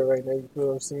player right now. You feel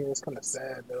what I'm saying? It's kind of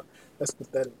sad though. That's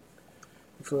pathetic.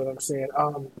 You feel what I'm saying?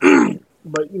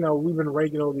 But you know, we've been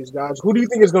ranking all these guys. Who do you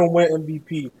think is going to win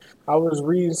MVP? I was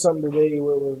reading something today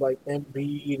where it was like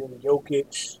Embiid and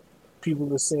Jokic. People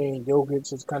were saying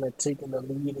Jokic is kind of taking the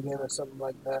lead again or something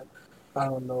like that. I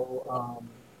don't know.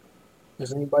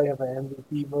 Does anybody have an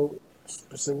MVP vote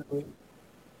specifically?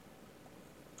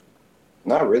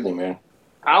 Not really, man.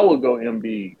 I would go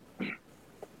Embiid.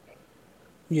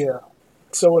 Yeah.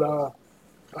 So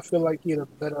I feel like he had a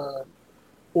better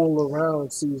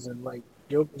all-around season. Like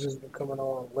Jokic has been coming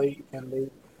on late, and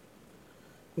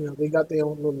they got their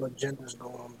own little agendas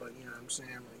going. But you know what I'm saying?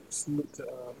 Like salute to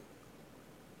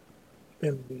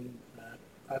Embiid, man.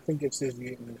 I think it's his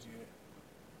year this year.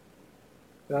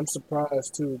 And I'm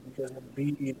surprised too because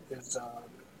Embiid is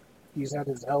he's had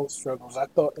his health struggles. I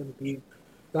thought Embiid,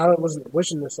 I wasn't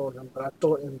wishing this on him, but I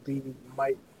thought Embiid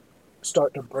might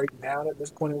start to break down at this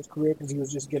point in his career because he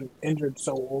was just getting injured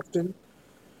so often.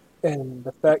 And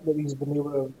the fact that he's been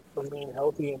able to remain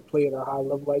healthy and play at a high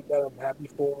level like that, I'm happy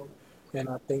for him. And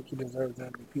I think he deserves the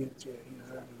MVP this year. He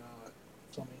deserves an nod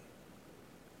for me.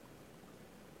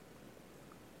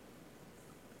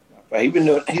 He's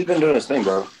been doing his thing,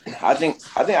 bro. I think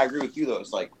I agree with you though.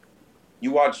 It's like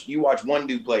you watch one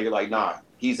dude play, you're like, nah,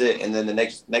 he's it. And then the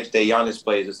next day Giannis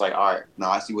plays, it's like, all right, now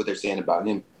I see what they're saying about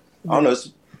him. I don't know.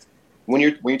 When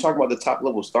you're talking about the top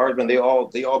level stars, man, they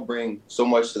all bring so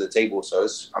much to the table. So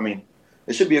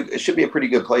it should be a pretty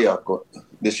good playoff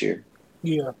this year.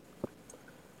 Yeah.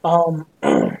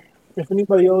 If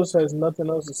anybody else has nothing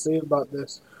else to say about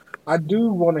this, I do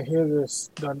want to hear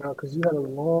this done now because you had a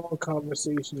long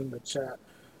conversation in the chat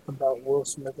about Will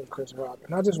Smith and Chris Rock,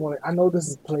 and I know this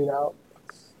is played out.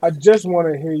 I just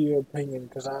want to hear your opinion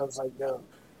because I was like, yo,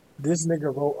 this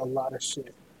nigga wrote a lot of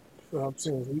shit. You know what I'm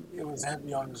saying? It was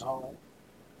heavy on his heart.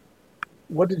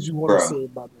 What did you want to say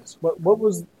about this? What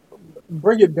was?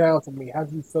 Bring it down for me. How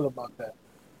do you feel about that?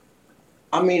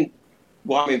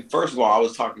 First of all, I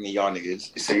was talking to y'all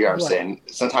niggas, so you know what I'm saying.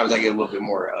 Sometimes I get a little bit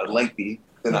more lengthy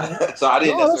than so I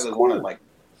didn't necessarily want to like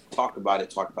talk about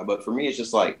it. But for me, it's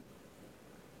just like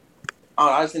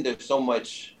I just think there's so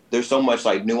much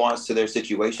like nuance to their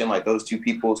situation, like those two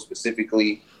people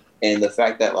specifically, and the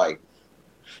fact that like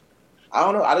I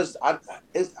don't know,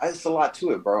 it's a lot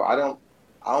to it, bro. I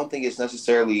don't think it's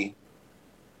necessarily.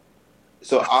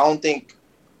 So I don't think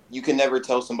you can never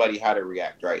tell somebody how to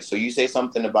react, right? So you say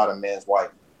something about a man's wife,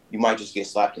 you might just get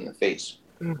slapped in the face,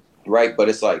 right? But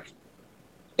it's like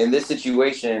in this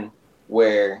situation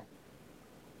where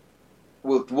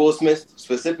with Will Smith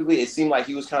specifically, it seemed like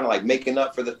he was kind of like making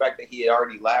up for the fact that he had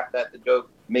already laughed at the joke,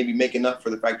 maybe making up for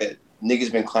the fact that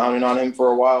niggas been clowning on him for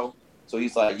a while. So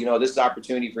he's like, this is an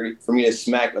opportunity for me to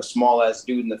smack a small ass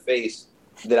dude in the face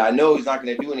that I know he's not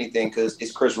going to do anything because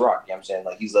it's Chris Rock. You know what I'm saying?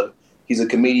 Like he's a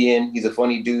comedian. He's a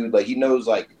funny dude. Like he knows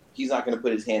like he's not going to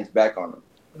put his hands back on him.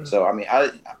 Mm-hmm. So,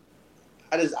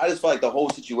 I just felt like the whole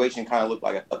situation kind of looked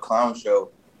like a clown show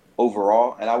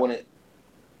overall. And I wouldn't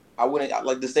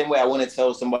like the same way I wouldn't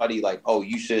tell somebody like, oh,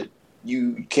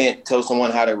 you can't tell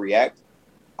someone how to react.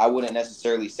 I wouldn't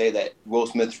necessarily say that Will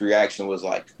Smith's reaction was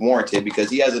like warranted because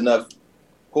he has enough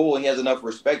pull and he has enough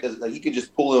respect that he could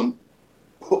just pull him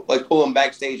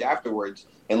backstage afterwards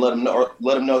and let him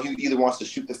know he either wants to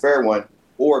shoot the fair one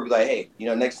or be like, hey,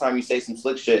 next time you say some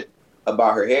slick shit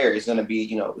about her hair, it's gonna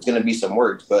be some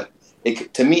words. But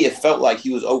to me, it felt like he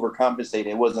was overcompensating.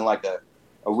 It wasn't like a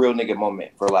real nigga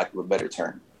moment, for lack of a better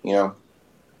term.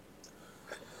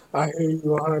 I hear you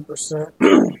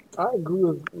 100%. I agree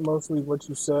with mostly what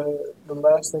you said. The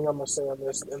last thing I'm gonna say on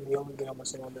this, and the only thing I'm gonna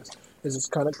say on this, is it's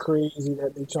kind of crazy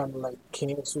that they trying to like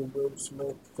cancel Will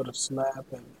Smith for the slap,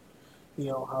 and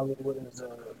Hollywood is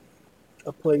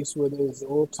a place where there's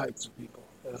all types of people.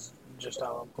 That's just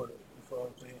how I put it. You feel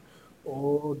what I'm saying?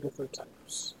 All different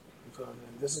types. You feel what I'm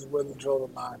saying? This is where they draw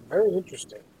the line. Very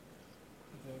interesting.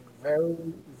 Very,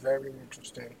 very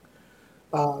interesting.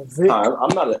 Vic,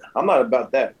 I'm not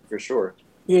about that for sure.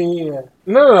 yeah.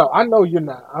 No. I know you're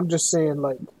not. I'm just saying,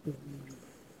 like,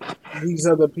 these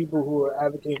other people who are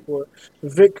advocating for it.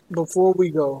 Vic, before we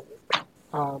go,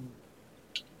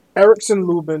 Erickson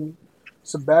Lubin,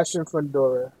 Sebastian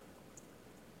Fundora,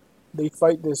 they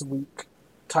fight this week.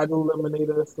 Title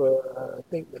eliminator for, I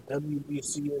think, the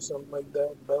WBC or something like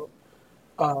that belt.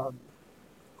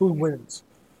 Who wins?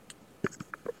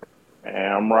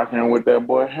 And I'm rocking with that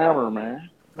boy Hammer, man.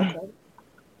 Okay.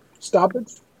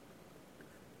 Stoppage?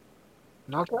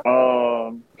 Knockout?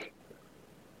 I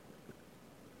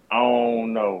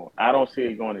don't know. I don't see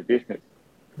it going the distance.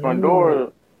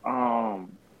 Fundora, who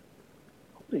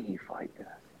did he fight?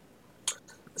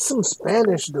 Some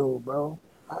Spanish dude, bro.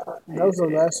 That was the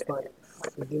last fight.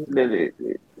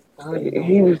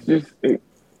 He was just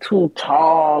too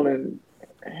tall and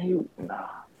nah.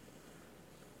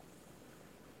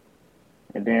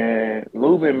 And then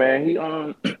Lubin, man, he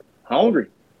hungry.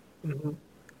 Mm-hmm.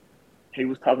 He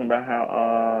was talking about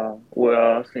how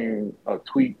I seen a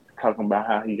tweet talking about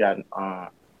how he got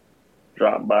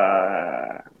dropped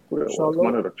by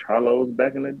one of the Charlos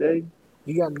back in the day.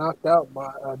 He got knocked out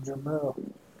by Jamel.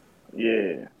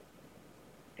 Yeah.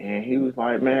 And he was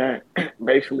like, man,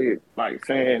 basically like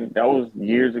saying that was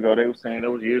years ago. They were saying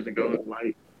that was years ago.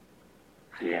 Like,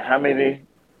 yeah, how many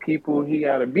people he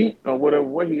got to beat or whatever,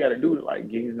 what he got to do to like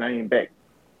get his name back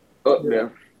up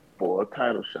there for a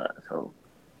title shot. So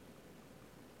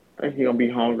I think he gonna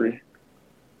be hungry,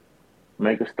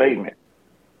 make a statement.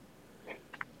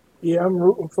 Yeah, I'm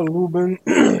rooting for Lubin.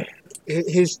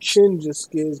 His chin just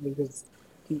scares me because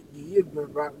he had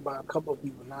been rocked by a couple of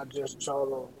people, not just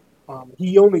Charlo.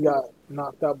 He only got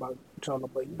knocked out by Charlo,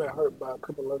 but he been hurt by a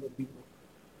couple other people.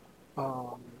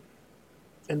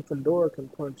 And Fundora can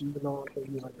punch, even though I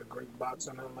think he's like a great boxer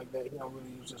and nothing like that. He don't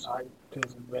really use his height to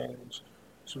his advantage.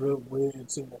 It's real weird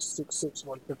seeing a 6'6",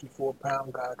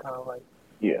 154-pound guy kind of like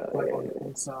on the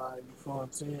inside. You feel what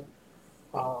I'm saying?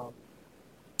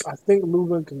 I think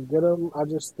Lubin can get him. I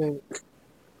just think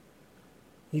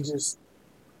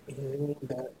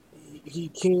he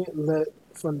can't let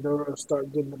Fundora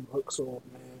start getting them hooks on,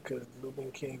 man, because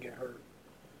Lubin can't get hurt.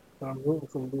 But I'm rooting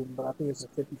for Lubin, but I think it's a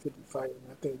 50-50 fight,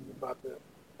 and I think we're about to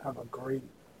have a great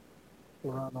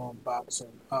run on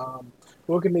boxing.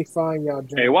 Where can they find y'all?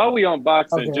 Hey, while we on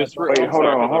boxing,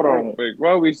 hold on. Quick.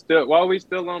 While we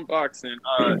still on boxing,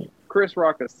 Chris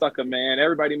Rock a sucker, man.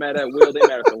 Everybody mad at Will. They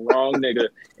mad at the wrong nigga.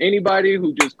 Anybody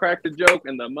who just cracked a joke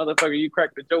and the motherfucker you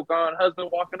cracked the joke on, husband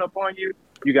walking up on you,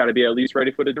 you got to be at least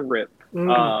ready for the rip.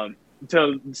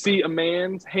 To see a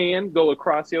man's hand go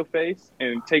across your face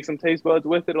and take some taste buds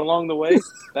with it along the way,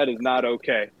 that is not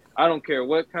okay. I don't care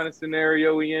what kind of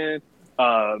scenario we in.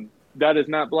 That is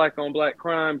not black on black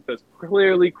crime because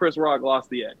clearly Chris Rock lost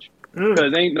the edge.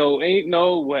 Because ain't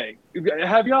no way.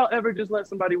 Have y'all ever just let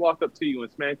somebody walk up to you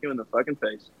and smack you in the fucking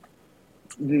face?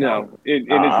 No, and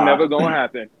it's never gonna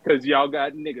happen because y'all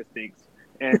got nigga stinks.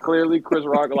 And clearly Chris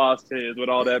Rock lost his with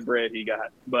all that bread he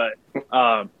got. But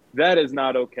that is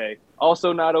not okay.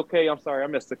 Also not okay. I'm sorry, I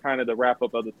missed the wrap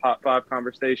up of the top 5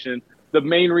 conversation. The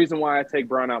main reason why I take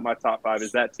Braun out my top 5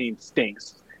 is that team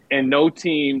stinks. And no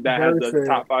team that has a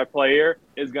top 5 player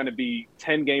is going to be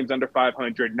 10 games under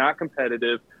 500, not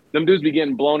competitive. Them dudes be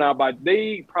getting blown out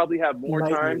they probably have more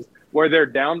times where they're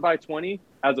down by 20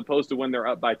 as opposed to when they're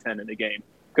up by 10 in a game.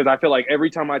 Because I feel like every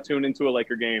time I tune into a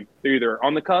Laker game, they're either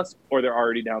on the cusp or they're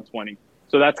already down 20.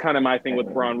 So that's kind of my thing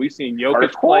with Braun. We've seen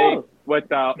Jokic play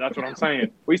without – that's what I'm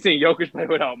saying. We've seen Jokic play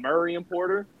without Murray and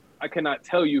Porter. I cannot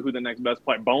tell you who the next best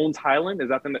player – Bones Highland, is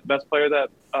that the best player that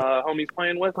homie's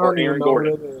playing with? Or Aaron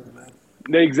Gordon?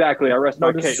 Exactly. I rest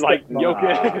my case. Like,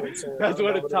 Jokic, that's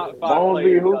what a top 5 Bones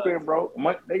player be hooping, bro.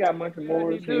 They got Muncie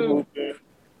Morris hooping.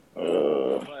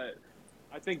 But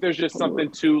I think there's just something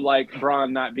to, like,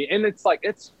 Braun not being – and it's like,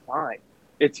 it's fine.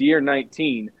 It's year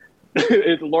 19.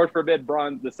 It's Lord forbid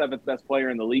Braun's the 7th best player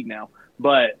in the league now.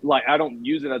 But like, I don't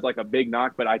use it as like a big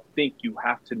knock, but I think you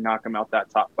have to knock him out that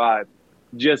top 5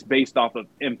 just based off of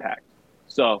impact.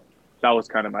 So that was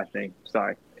kind of my thing.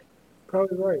 Sorry.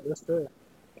 Probably right. That's fair.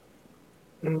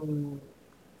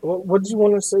 What did you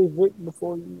want to say, Vic?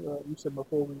 Before you said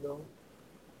before we go.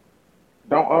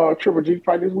 Don't Triple G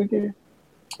fight this weekend?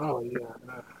 Oh yeah.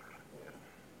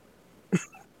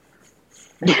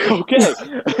 Okay.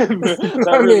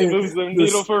 That really moves the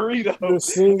needle for Rito. The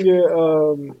senior,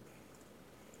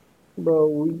 bro,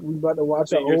 we about to watch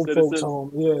Senior our old citizen? folks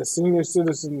home. Yeah, senior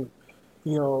citizen,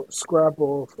 scrap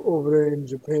off over there in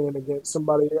Japan against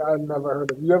somebody I never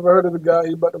heard of. You ever heard of the guy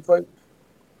he about to fight?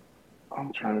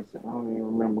 I'm trying to say, I don't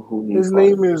even remember who he His fought.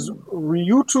 name is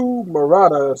Ryuto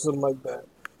Murata or something like that.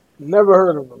 Never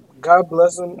heard of him. God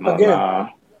bless him. Again, Nah.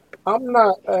 I'm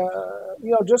not,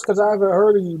 just because I haven't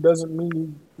heard of you doesn't mean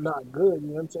you're not good. You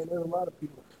know what I'm saying? There's a lot of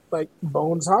people. Like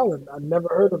Bones Holland. I never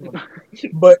heard of him.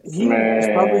 But he is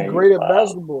probably great at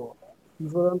basketball. You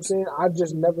feel what I'm saying? I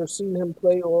just never seen him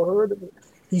play or heard of him.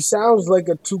 He sounds like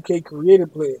a 2K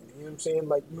creative player. You know what I'm saying?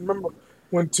 Like, remember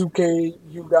when 2K,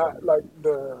 you got like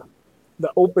the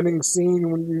opening scene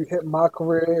when you hit my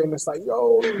career and it's like,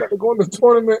 yo, you got to go in the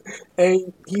tournament,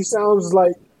 and he sounds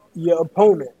like your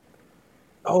opponent.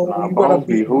 Oh, you gotta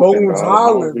beat Bones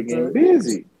Holland. Be getting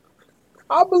busy.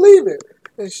 I believe it.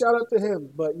 And shout out to him.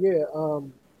 But yeah,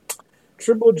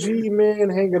 Triple G, man,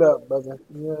 hang it up, brother.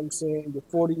 You know what I'm saying? You're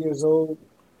 40 years old.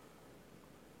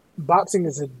 Boxing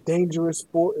is a dangerous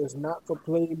sport. It's not for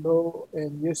play, bro.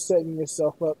 And you're setting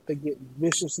yourself up to get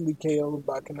viciously KO'd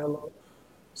by Canelo.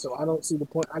 So I don't see the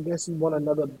point. I guess you want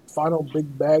another final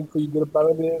big bag before you get up out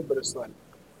of there, but it's like,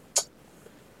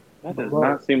 that does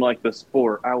not seem like the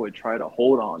sport I would try to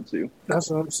hold on to.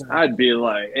 That's what I'm saying. I'd be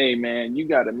like, hey, man, you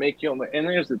got to make your – and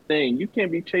there's the thing. You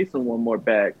can't be chasing one more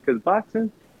bag because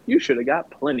boxing, you should have got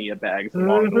plenty of bags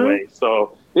along the way.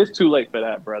 So it's too late for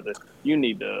that, brother. You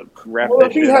need to wrap that shit up. Well,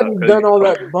 if he hadn't done all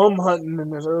that bum hunting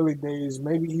in his early days,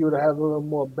 maybe he would have had a little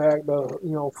more bag to,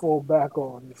 fall back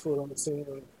on. You feel what I'm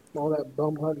saying? All that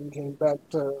bum hunting came back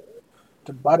to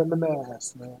bite him in the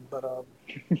ass, man. But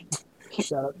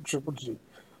shout out to Triple G.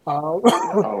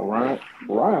 Ryan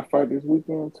fight this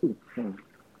weekend too.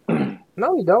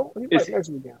 No, he don't. He fight next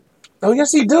weekend. Oh,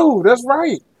 yes, he do. That's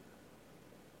right.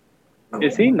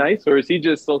 Is he nice or is he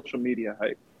just social media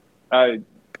hype? I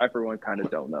for one, kind of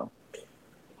don't know.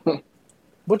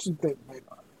 What you think, babe?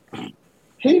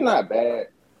 He not bad.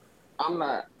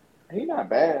 He not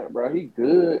bad, bro. He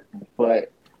good,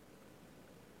 but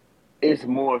it's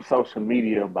more social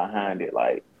media behind it.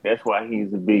 Like, that's why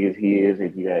he's as big as he is,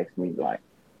 if you ask me. Like,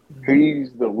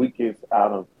 he's the weakest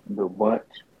out of the bunch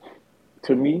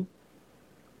to me.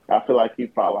 I feel like he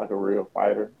fought like a real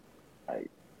fighter, like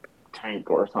Tank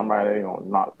or somebody gonna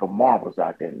knock the marbles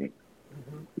out that nigga.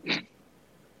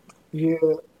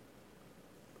 Yeah,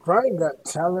 Ryan got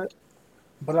talent,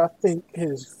 but I think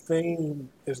his fame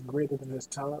is greater than his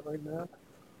talent right now.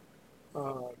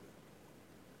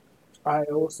 I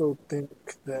also think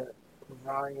that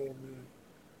Ryan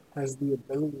has the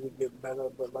ability to get better,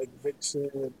 but like Vic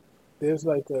said, there's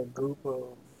like a group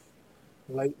of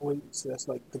lightweights that's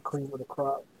like the cream of the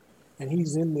crop, and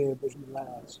he's in there, but he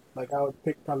last. Like, I would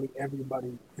pick probably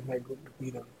everybody in that group to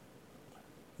beat him.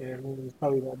 Yeah, I mean, he's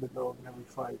probably the underdog in every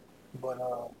fight, but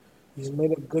he's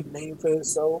made a good name for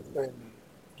himself, and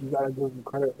you gotta give him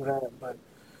credit for that. But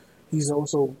he's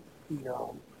also,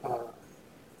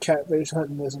 catfish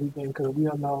hunting this weekend because we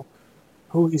don't know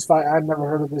who he's fighting. I've never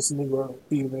heard of this Negro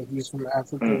either. He's from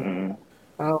Africa. Mm-hmm.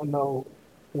 I don't know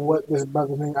what this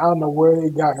brother thing. I don't know where he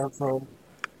got her from.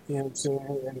 You know what I'm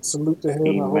saying? And salute to him.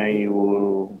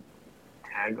 Emmanuel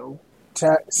Tago.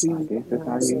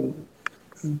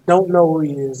 Don't know who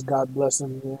he is. God bless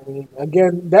him. You know what I mean?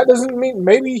 Again, that doesn't mean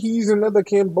maybe he's another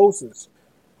Kambosos.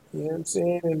 You know what I'm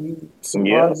saying? And he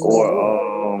surprises.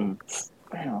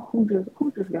 Damn, who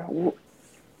just got whooped?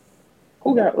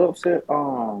 Who got upset?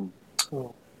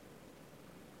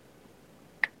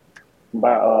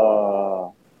 By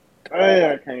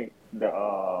I can't.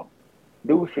 The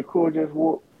dude Shakur just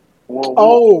whooped.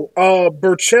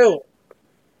 Burchell.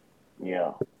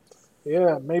 Yeah.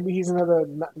 Yeah, maybe he's another.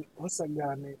 What's that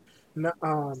guy name?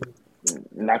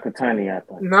 Nakatani, I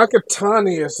think.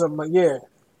 Nakatani or something. Yeah,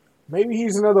 maybe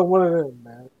he's another one of them,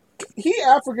 man. He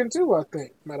African too, I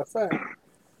think. Matter of fact.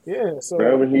 Yeah. So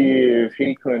wherever he is,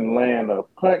 he couldn't land a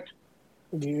punch.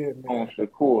 Yeah, man. On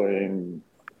Shakur, and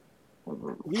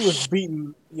he was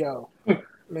beating he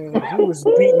was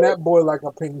beating that boy like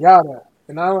a piñata.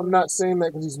 And I'm not saying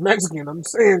that because he's Mexican. I'm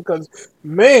saying because,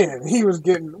 man, he was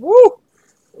getting,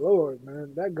 Lord,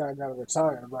 man, that guy got to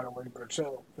retire, by the way,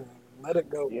 Burchell. Let it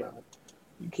go, Yeah. man.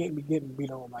 You can't be getting beat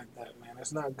on like that, man.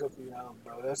 That's not good for your health,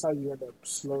 bro. That's how you end up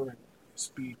slurring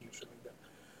speed and shit like that.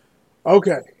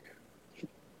 Okay.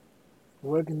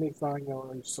 Where can they find you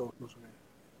on your socials, man?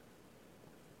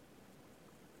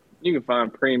 You can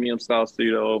find Premium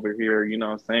Salcedo over here, you know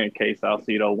what I'm saying? K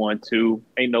Salcedo 1-2.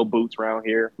 Ain't no boots around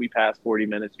here. We passed 40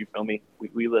 minutes, you feel me?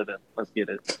 We live it. Let's get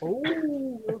it.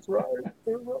 Oh, that's right.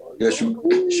 That's right. Yeah,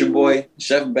 it's your boy,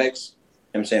 Chef Bex.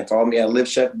 You know what I'm saying? Follow me at Live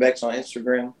Chef Bex on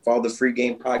Instagram. Follow the Free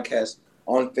Game Podcast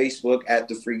on Facebook at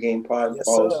the Free Game Pod. Yes,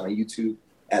 Follow sir. us on YouTube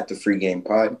at the Free Game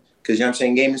Pod. Because you know what I'm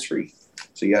saying? Game is free.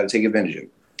 So you got to take advantage of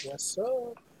it. Yes,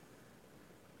 sir.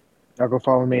 Y'all go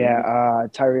follow me at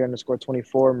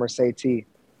Tyree_24 Mercedes.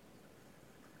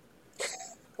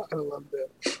 I love that.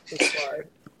 That's fire.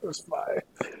 That's fire.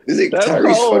 This is That's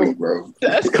Tyree's cold. funny, bro.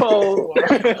 That's cold.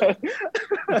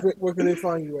 Where can they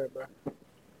find you at, bro?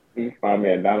 You can find me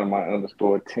at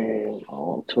Dynamite_10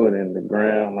 on Twitter and the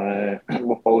gram, man.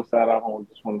 Before side, I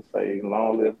just want to say,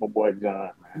 long live my boy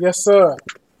John, man. Yes, sir.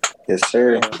 Yes,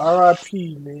 sir.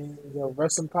 R.I.P., man. Yo,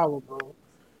 rest in power, bro.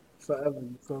 Forever,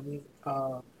 you feel me?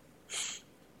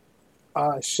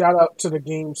 Shout out to the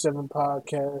Game 7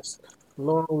 podcast.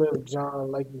 Long live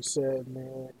John, like you said,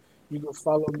 man. You can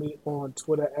follow me on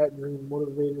Twitter at Dream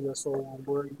Motivated. That's all one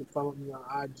word. You can follow me on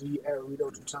IG at Rito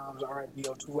 2x,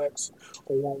 RIDO2X,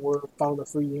 or one word. Follow the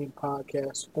Free Game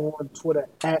Podcast on Twitter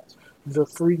at the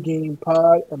Free Game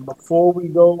Pod. And before we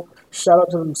go, shout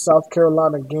out to them South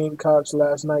Carolina Gamecocks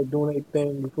last night doing their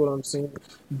thing. You know what I'm saying?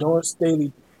 Dawn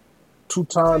Staley,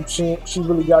 2-time champ. She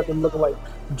really got them looking like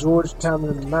Georgetown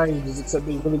in the 90s, except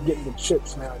they really getting the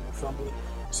chips now. You feel me?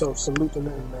 So salute to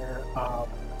them, man.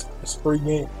 It's Free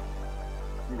Game.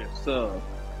 Yes, sir.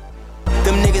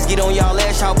 Them niggas get on y'all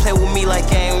ass, y'all play with me like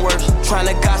I ain't worse.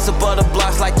 Tryna gossip other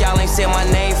blocks like y'all ain't said my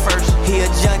name first. He a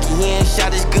junkie, he ain't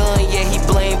shot his gun, yeah, he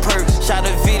blame perks. Shot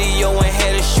a video and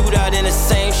had a shootout in the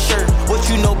same shirt. What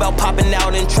you know about popping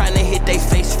out and trying to hit they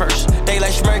face first? They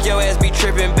like smirk your ass be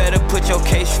tripping, better put your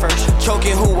case first.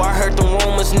 Choking who? I heard the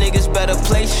rumors, niggas better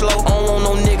play slow. I don't want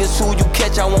no niggas who you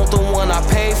catch, I want the one I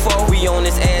pay for. We on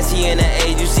this ass, he in the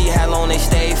age, you see how long they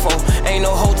stay for. Ain't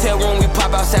no hotel room, we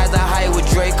pop outside the height with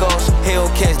Dracos.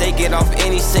 Hellcats, they get off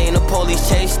any scene, the police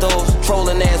chase those.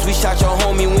 Trolling ass, we shot your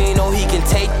homie, we ain't know he can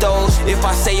take those. If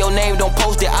I say your name, don't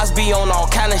post it, I be on all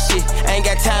kind of shit. Ain't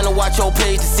got time to watch your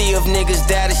page to see if niggas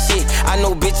die to shit. I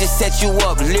know bitches set you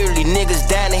up, literally niggas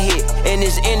down to hit. In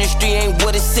this industry ain't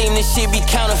what it seem, this shit be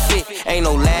counterfeit. Ain't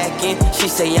no lacking, she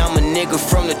say I'm a nigga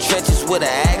from the trenches with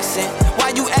an accent.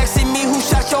 Why you asking me who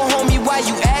shot your homie, why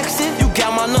you asking? You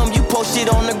got my number, you post shit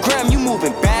on the gram, you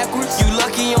moving backwards. You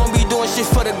lucky you don't be doing shit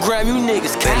for the gram, you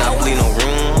niggas can't. I bleed no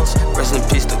rumors, rest in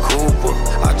peace to Cooper.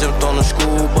 I jumped on the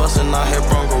school bus and I hit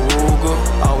Bronco Ruger.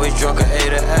 Always drunk a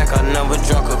 8 act, I never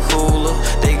drunk a cooler.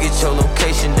 They get your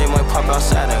location, they might pop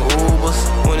outside in Ubers.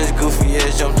 When this goofy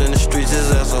ass jumped in the streets,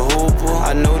 his ass a hooper.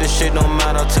 I know this shit don't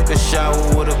matter, I took a shower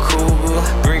with a cougar.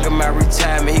 Bring him out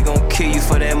retirement, he gon' kill you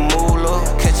for that moolah.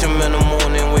 Catch him in the morning.